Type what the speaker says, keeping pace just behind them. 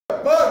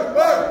Some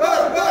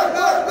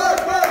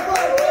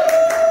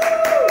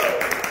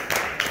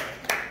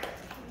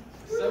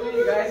of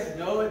you guys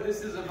know what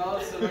this is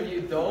about, some of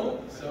you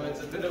don't, so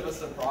it's a bit of a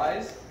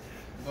surprise.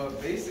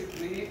 But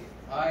basically,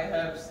 I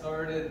have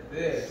started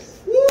this.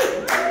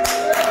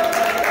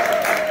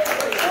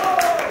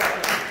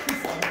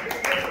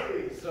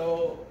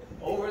 So,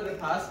 over the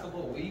past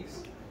couple of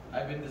weeks,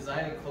 I've been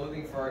designing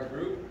clothing for our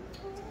group.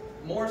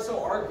 More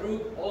so our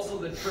group, also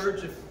the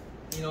church. If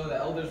you know the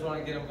elders want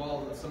to get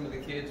involved with some of the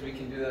kids, we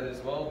can do that as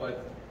well.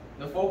 But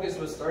the focus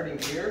was starting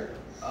here.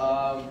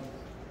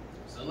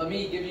 So let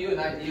me give you an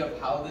idea of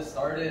how this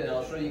started, and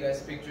I'll show you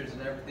guys pictures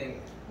and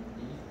everything.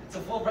 It's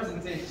a full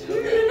presentation,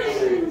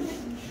 okay?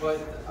 But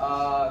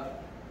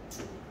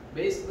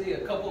basically,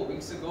 a couple of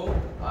weeks ago,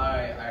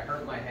 I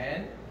hurt my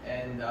hand,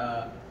 and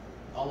a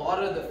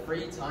lot of the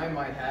free time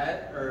I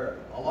had, or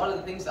a lot of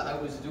the things that I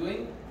was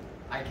doing,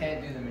 I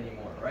can't do them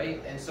anymore,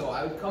 right? And so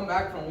I would come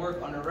back from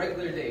work on a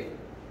regular day.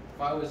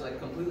 If I was like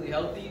completely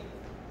healthy,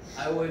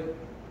 I would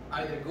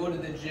either go to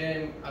the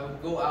gym, I would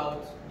go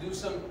out, do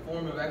some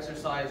form of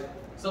exercise,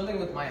 something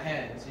with my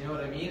hands, you know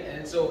what I mean?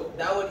 And so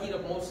that would eat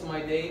up most of my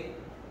day.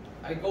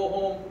 I'd go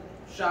home,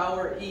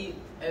 shower, eat,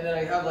 and then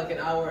I have like an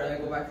hour and I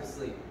go back to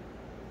sleep.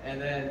 And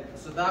then,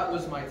 so that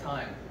was my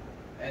time.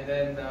 And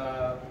then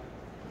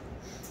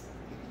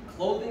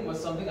clothing was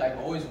something I've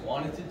always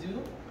wanted to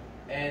do.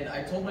 And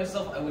I told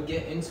myself I would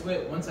get into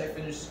it once I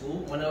finished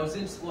school. When I was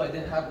in school, I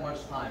didn't have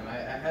much time. I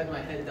had my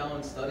head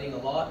down studying a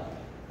lot.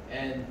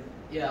 And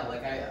yeah,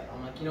 like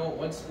I'm like, you know,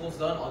 once school's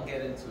done, I'll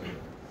get into it.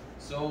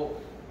 So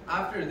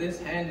after this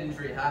hand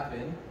injury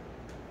happened,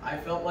 I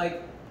felt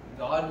like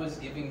God was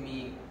giving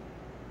me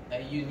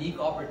a unique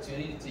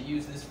opportunity to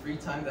use this free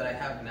time that I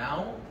have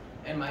now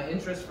and my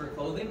interest for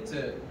clothing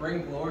to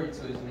bring glory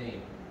to His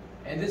name.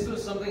 And this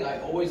was something I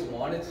always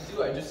wanted to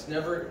do. I just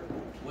never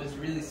was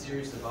really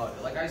serious about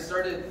it. Like I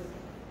started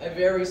a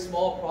very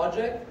small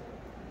project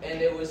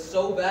and it was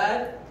so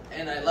bad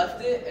and I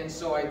left it, and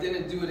so I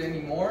didn't do it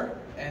anymore.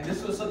 And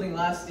this was something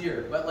last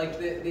year, but like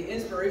the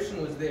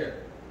inspiration was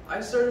there.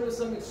 I started with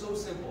something so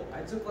simple.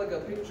 I took like a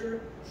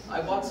picture,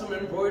 I bought some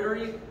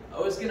embroidery, I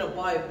was gonna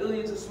buy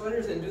billions of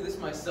sweaters and do this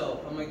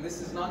myself. I'm like,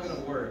 this is not gonna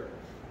work.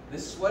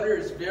 This sweater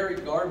is very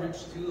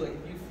garbage too, like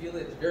if you feel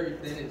it, it's very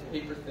thin, it's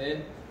paper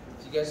thin.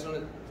 So you guys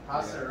wanna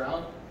pass it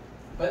around?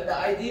 But the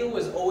idea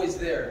was always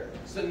there.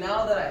 So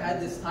now that I had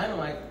this time, I'm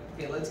like,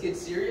 okay, let's get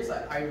serious.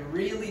 I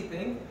really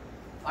think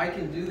I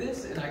can do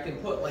this and I can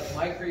put like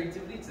my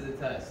creativity to the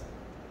test.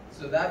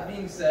 So that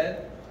being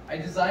said, I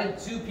designed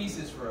two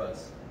pieces for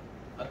us.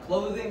 A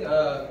clothing,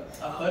 a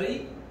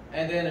hoodie,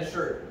 and then a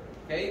shirt.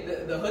 Okay,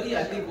 the hoodie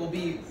I think will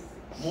be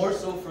more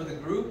so for the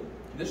group.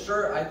 The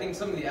shirt I think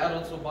some of the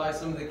adults will buy,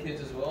 some of the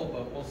kids as well,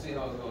 but we'll see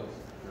how it goes.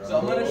 So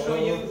I'm gonna show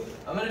you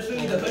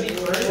the hoodie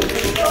first.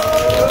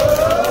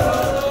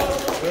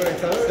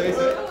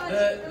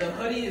 The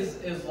hoodie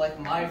is like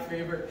my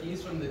favorite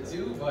piece from the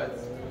two, but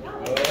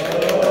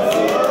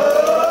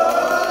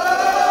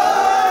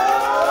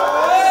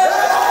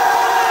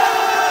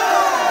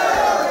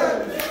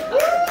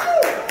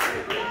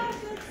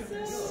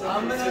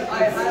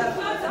I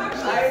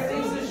have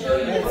things to show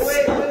you.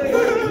 Wait.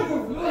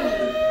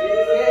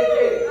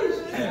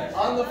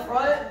 On the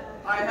front,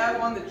 I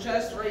have on the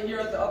chest right here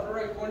at the upper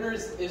right corner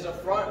is a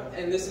front,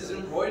 and this is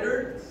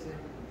embroidered.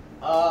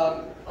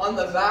 On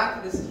the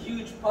back, this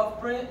huge puff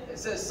print. It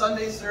says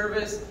Sunday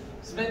service.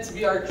 It's meant to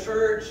be our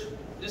church.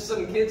 Just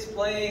some kids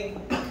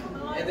playing.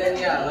 And then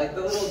yeah, like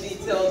the little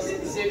details.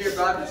 Savior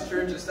Baptist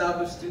Church,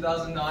 established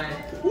 2009.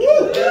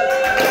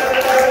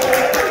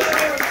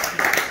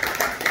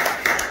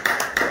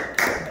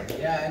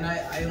 Yeah, and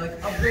I like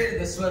upgraded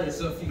the sweater.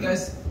 So if you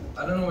guys,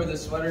 I don't know where the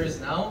sweater is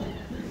now.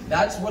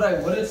 That's what I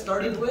would have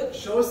started with.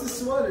 Show us the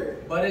sweater.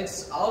 But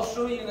I'll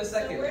show you in a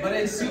second. But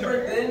it's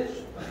super thin.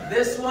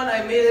 This one,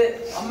 I made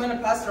it, I'm gonna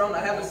pass it around. I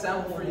have a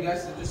sample for you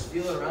guys to just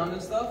feel it around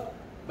and stuff.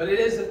 But it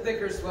is a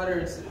thicker sweater,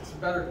 it's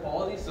better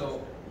quality.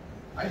 So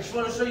I just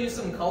want to show you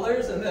some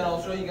colors and then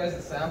I'll show you guys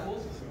the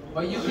samples.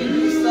 But you can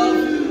do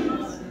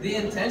stuff. The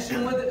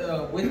intention with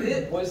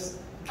it was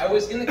I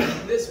was gonna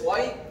keep this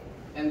white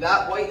and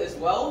that white as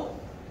well.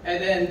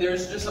 And then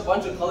there's just a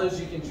bunch of colors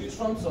you can choose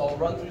from. So I'll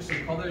run through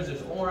some colors.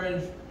 There's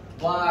orange,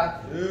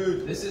 black.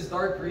 Dude. This is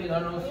dark green. I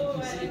don't know if you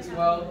can see it too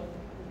well.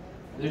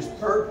 There's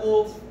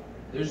purple.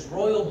 There's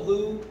royal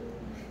blue.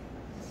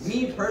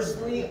 Me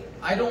personally,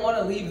 I don't want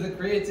to leave the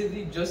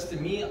creativity just to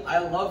me. I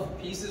love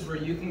pieces where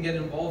you can get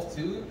involved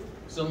too.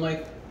 So I'm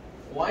like,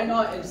 why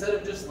not, instead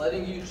of just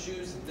letting you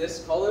choose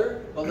this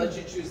color, but let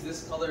you choose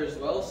this color as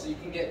well, so you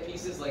can get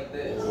pieces like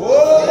this.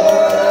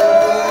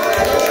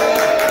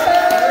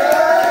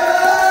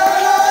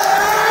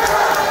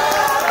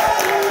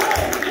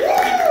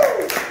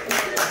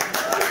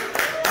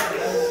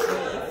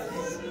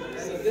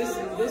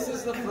 This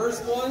is the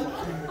first one.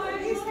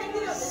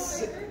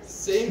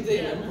 Same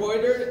thing,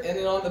 embroidered, and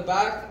then on the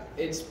back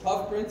it's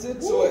puff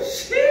printed, so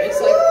it's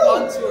like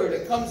contoured.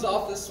 It comes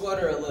off the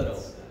sweater a little.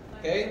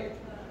 Okay.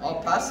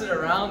 I'll pass it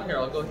around. Here,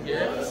 I'll go here,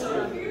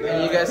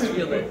 and you guys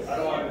feel it.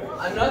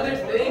 Another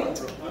thing,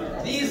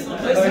 listen,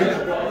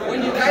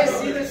 when you guys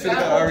see the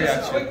sample,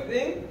 just a quick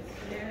thing.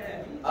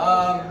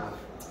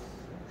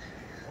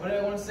 What do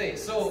I want to say?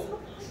 So,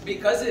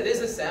 because it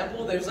is a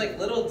sample, there's like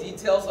little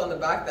details on the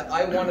back that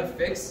I want to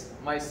fix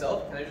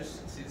myself. Can I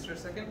just see this for a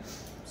second?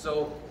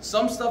 So,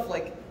 some stuff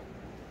like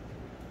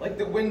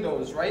the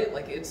windows, right?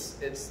 Like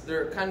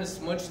they're kind of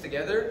smudged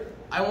together.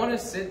 I want to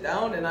sit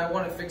down and I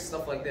want to fix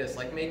stuff like this,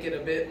 like make it a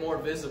bit more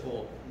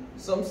visible.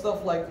 Some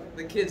stuff like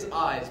the kids'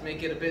 eyes,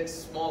 make it a bit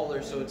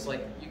smaller so it's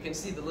like you can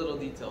see the little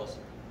details.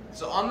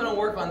 So I'm gonna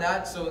work on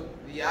that so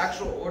the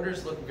actual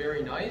orders look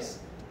very nice,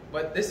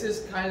 but this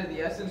is kind of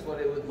the essence what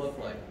it would look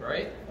like,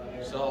 right?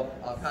 So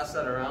I'll pass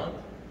that around.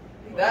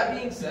 That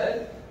being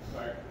said,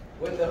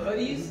 with the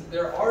hoodies,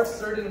 there are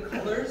certain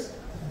colors.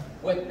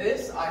 With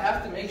this, I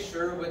have to make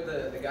sure with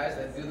the guys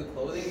that do the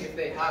clothing, if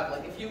they have,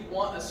 like if you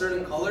want a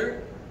certain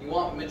color, you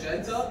want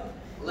magenta,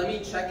 let me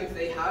check if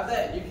they have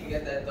that and you can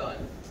get that done.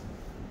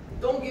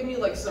 Don't give me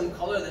like some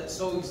color that's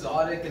so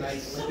exotic and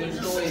there's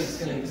no way it's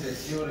gonna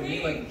exist, you know what I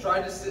mean? Like try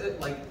to sit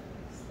like,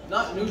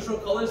 not neutral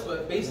colors,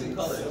 but basic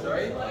colors,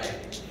 right?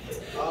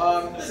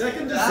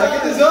 Second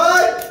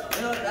design!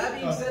 You know, that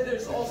being said,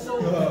 there's also,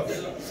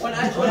 when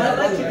I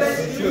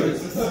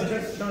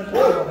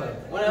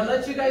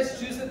let you guys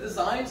choose the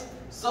designs,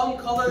 some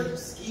color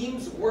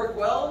schemes work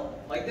well,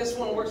 like this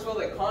one works well,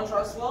 like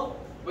contrasts well,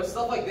 but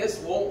stuff like this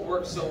won't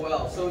work so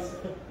well. So,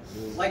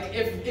 like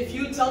if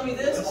you tell me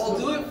this, I'll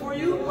do it for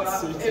you,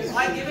 but if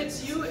I give it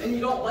to you and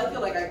you don't like it,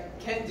 like I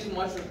can't do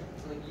much,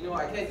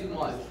 I can't do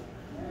much.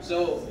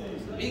 So,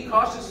 be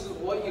cautious with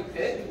what you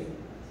pick.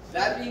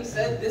 That being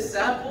said, this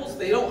samples,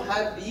 they don't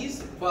have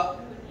these, but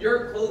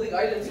your clothing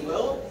items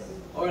will.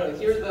 Or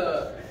here's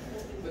the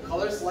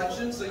color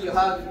selection. So you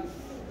have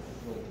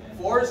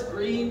forest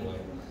green,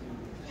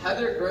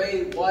 heather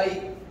gray,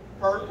 white,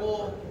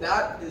 purple.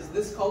 That is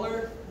this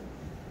color.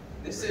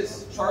 This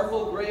is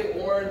charcoal gray,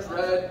 orange,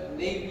 red,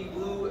 navy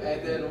blue,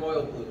 and then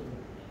royal blue.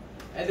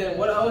 And then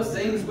what I was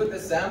saying is with the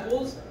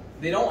samples,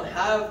 they don't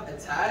have a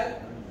tag.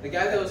 The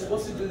guy that was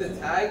supposed to do the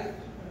tag,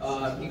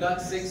 he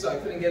got sick, so I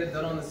couldn't get it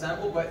done on the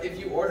sample. But if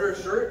you order a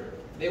shirt,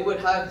 they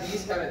would have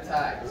these kind of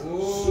tags.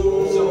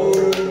 Ooh. So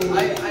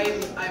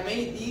I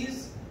made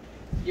these.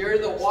 Here are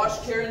the wash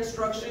care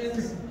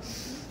instructions.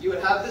 You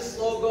would have this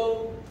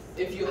logo.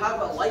 If you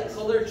have a light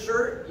colored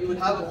shirt, you would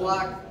have a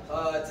black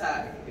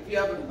tag. If you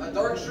have a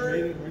dark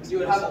shirt, you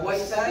would have a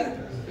white tag.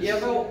 If you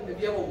have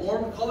a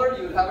warm color,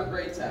 you would have a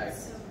gray tag.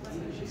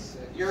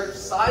 Your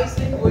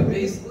sizing would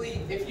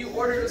basically, if you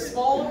ordered a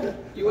small,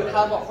 you would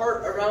have a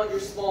heart around your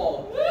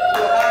small.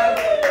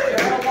 If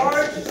you have a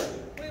large,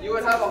 you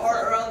would have a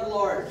heart around the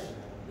large.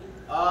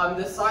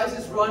 The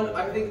sizes run,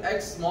 I think,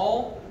 X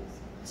small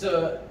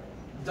to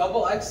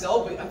double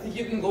XL, but I think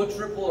you can go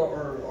triple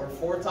or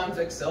 4 times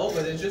XL,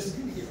 but it's just,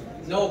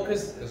 no,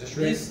 because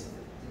these,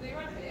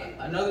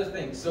 another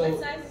thing,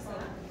 so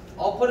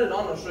I'll put it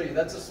on, I'll show you,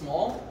 that's a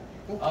small.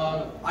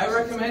 I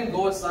recommend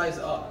go a size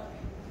up.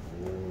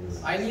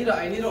 I need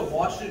to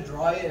wash it,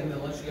 dry it, and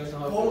then let you guys know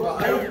how to put it.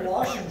 I don't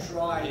wash and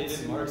dry. It's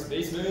in Mark's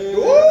basement.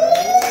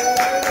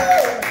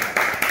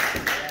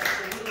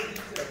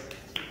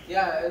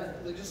 Yeah,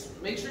 and just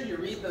make sure you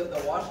read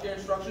the wash care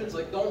instructions.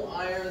 Like, don't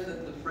iron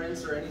the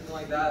prints or anything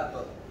like that.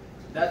 But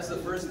that's the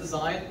first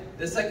design.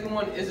 The second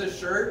one is a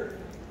shirt.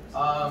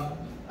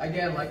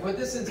 Again, like with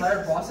this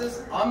entire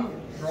process, I'm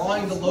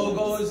drawing the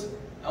logos.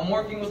 I'm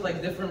working with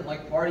like different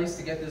like parties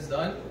to get this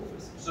done.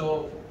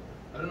 So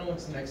I don't know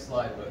what's the next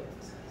slide, but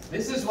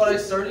this is what I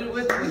started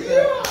with.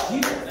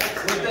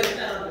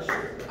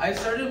 I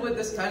started with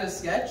this kind of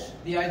sketch.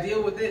 The idea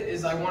with it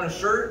is I want a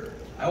shirt.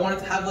 I want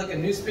it to have like a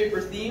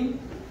newspaper theme.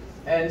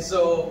 And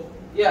so,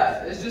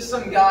 yeah, it's just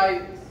some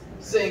guy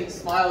saying,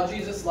 "Smile,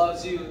 Jesus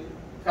loves you,"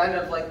 kind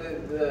of like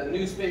the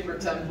newspaper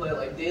template,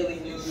 like daily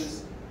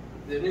news.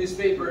 The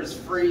newspaper is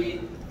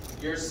free.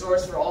 Your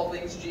source for all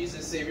things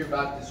Jesus, Savior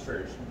Baptist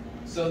Church.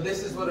 So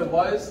this is what it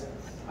was.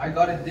 I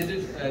got it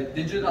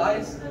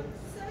digitized,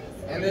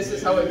 and this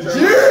is how it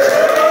turned out.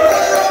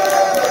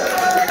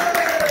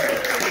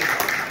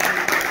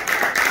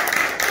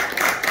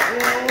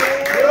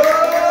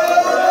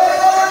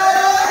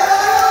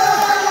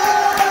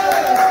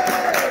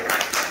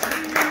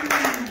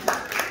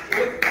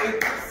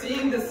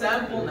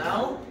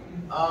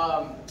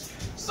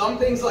 Some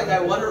things like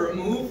I want to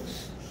remove.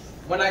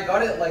 When I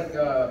got it like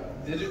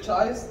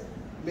digitized,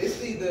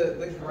 basically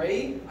the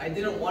gray, I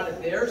didn't want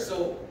it there.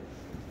 So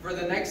for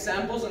the next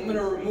samples, I'm going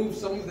to remove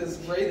some of this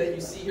gray that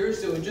you see here,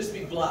 so it would just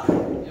be black. You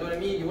know what I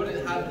mean? You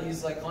wouldn't have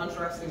these like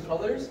contrasting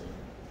colors.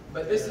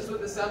 But this is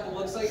what the sample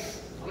looks like.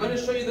 I'm going to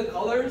show you the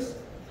colors.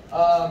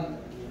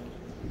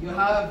 You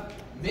have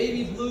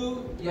baby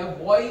blue, you have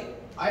white.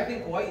 I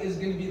think white is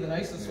going to be the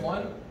nicest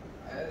one.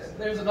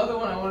 There's another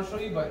one I want to show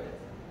you, but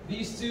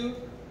these two.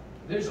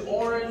 There's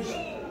orange,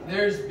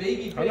 there's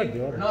baby pink,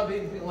 not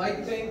baby pink,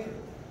 light pink,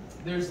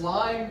 there's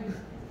lime,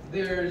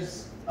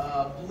 there's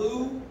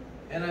blue,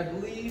 and I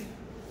believe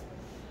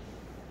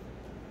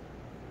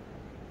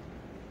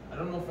I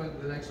don't know for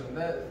the next one.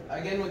 That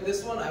again with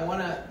this one, I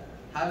want to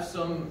have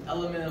some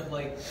element of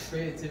like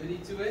creativity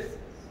to it.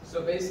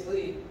 So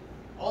basically,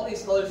 all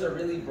these colors are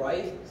really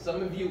bright.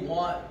 Some of you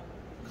want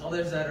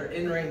colors that are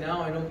in right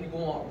now. I know people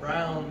want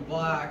brown,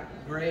 black,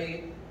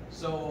 gray.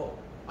 So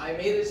I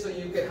made it so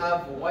you could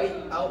have white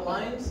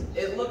outlines.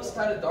 It looks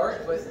kind of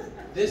dark, but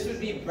this would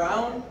be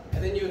brown,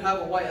 and then you would have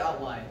a white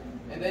outline.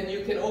 And then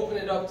you can open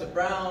it up to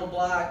brown,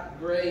 black,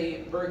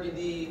 gray,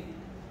 burgundy,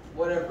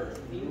 whatever.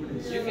 You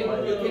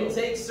can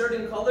take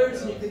certain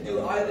colors and you can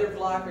do either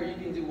black or you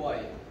can do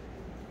white.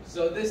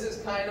 So this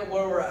is kind of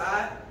where we're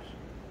at,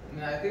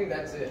 and I think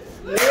that's it.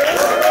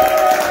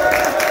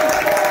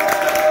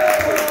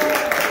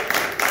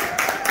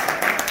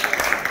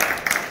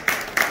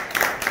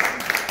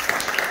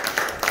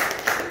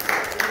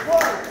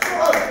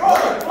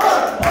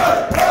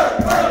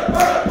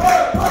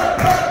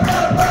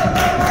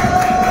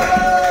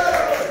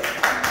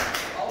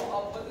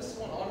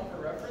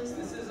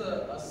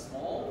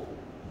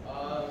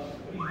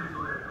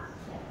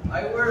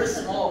 I wear a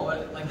small,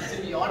 but like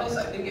to be honest,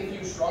 I think if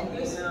you shrunk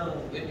this,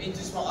 it'd be too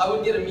small. I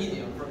would get a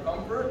medium for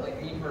comfort,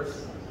 like me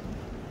personally.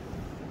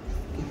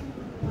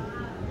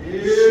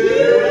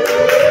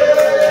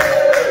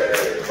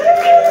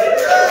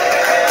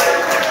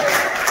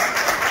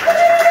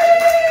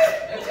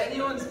 If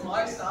anyone's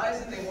my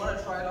size and they want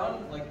to try it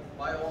on, like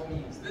by all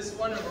means. This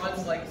one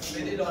runs like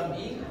fitted on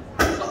me,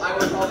 so I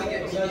would probably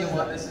get medium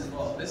on this as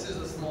well. This is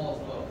a small as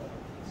well.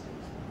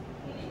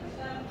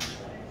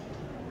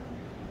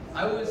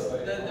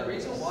 The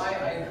reason why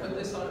I put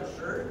this on a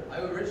shirt,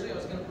 originally I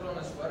was going to put on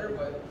a sweater,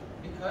 but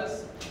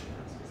because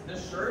the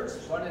shirts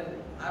run in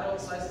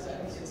adult sizes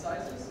and kid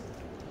sizes,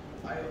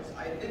 I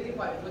think if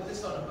I put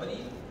this on a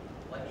hoodie,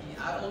 like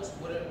the adults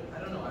wouldn't, I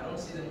don't know, I don't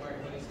see them wearing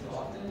hoodies too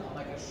often.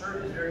 Like a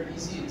shirt is very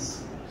easy,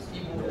 it's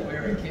people would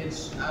wear it,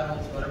 kids,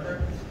 adults,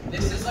 whatever.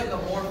 This is like a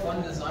more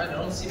fun design. I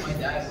don't see my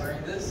dad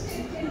wearing this.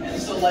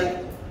 And so like,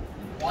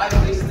 why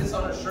waste this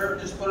on a shirt?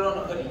 Just put it on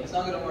a hoodie. He's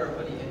not going to wear a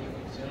hoodie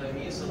anyways, you know what I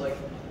mean? So like,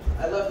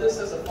 I love this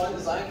as a fun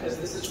design because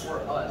this is for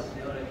us,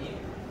 you know what I mean?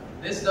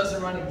 This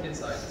doesn't run in kid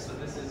sizes, so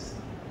this is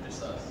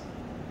just us.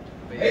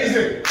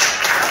 Amazing!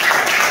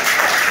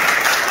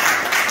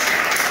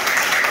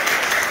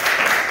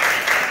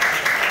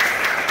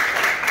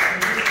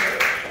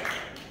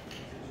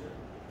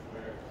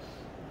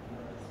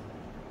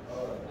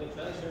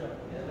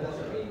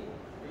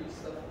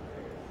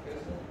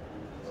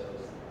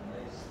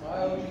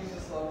 Smile,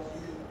 Jesus loves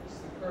you. It's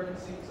the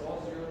currency, it's all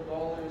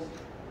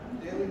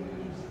 $0. Daily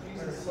news,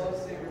 Jesus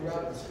loves Savior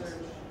Baptist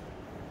Church.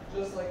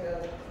 Just like that,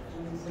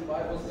 it's the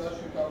Bible's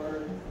gushing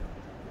cover.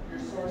 Your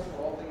source for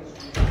all things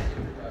Jesus,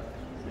 Savior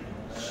Baptist.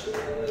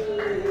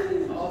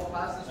 I'll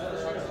pass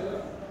this one too.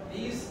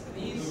 These,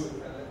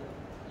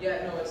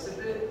 yeah, no, it's a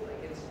bit,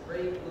 like it's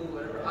gray, blue,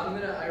 whatever.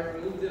 I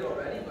removed it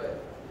already,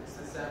 but it's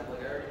the sample,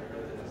 like I already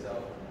printed this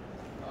out.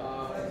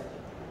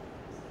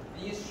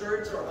 These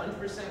shirts are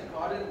 100%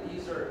 cotton,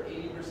 these are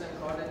 80%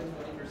 cotton,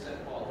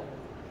 20% pollen.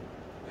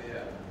 But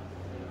yeah.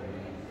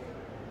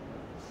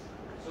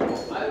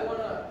 So I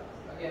wanna,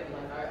 again,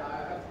 like I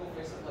have to go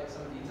fix up like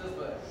some details,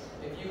 but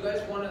if you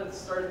guys wanna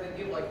start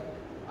thinking like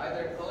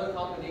either color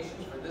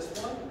combinations for this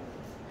one,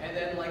 and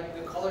then like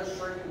the color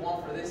shirt you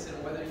want for this,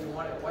 and whether you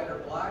want it white or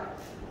black,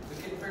 we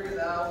can figure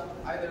that out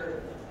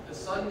either the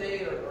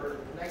Sunday or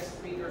next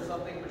week or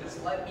something, but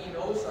just let me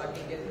know so I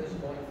can get this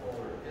going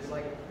forward. It's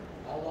like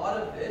a lot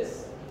of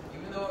this,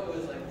 even though it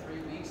was like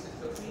 3 weeks it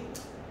took me,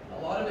 a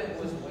lot of it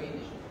was waiting.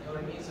 You know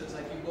what I mean? So it's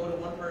like you go to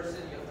one person,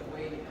 you have to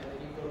wait, and then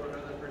you go to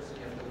another person,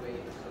 you have to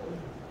wait. So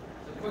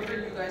the quicker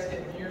you guys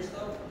get me your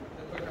stuff,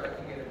 the quicker I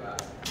can get it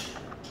back.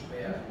 But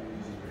yeah.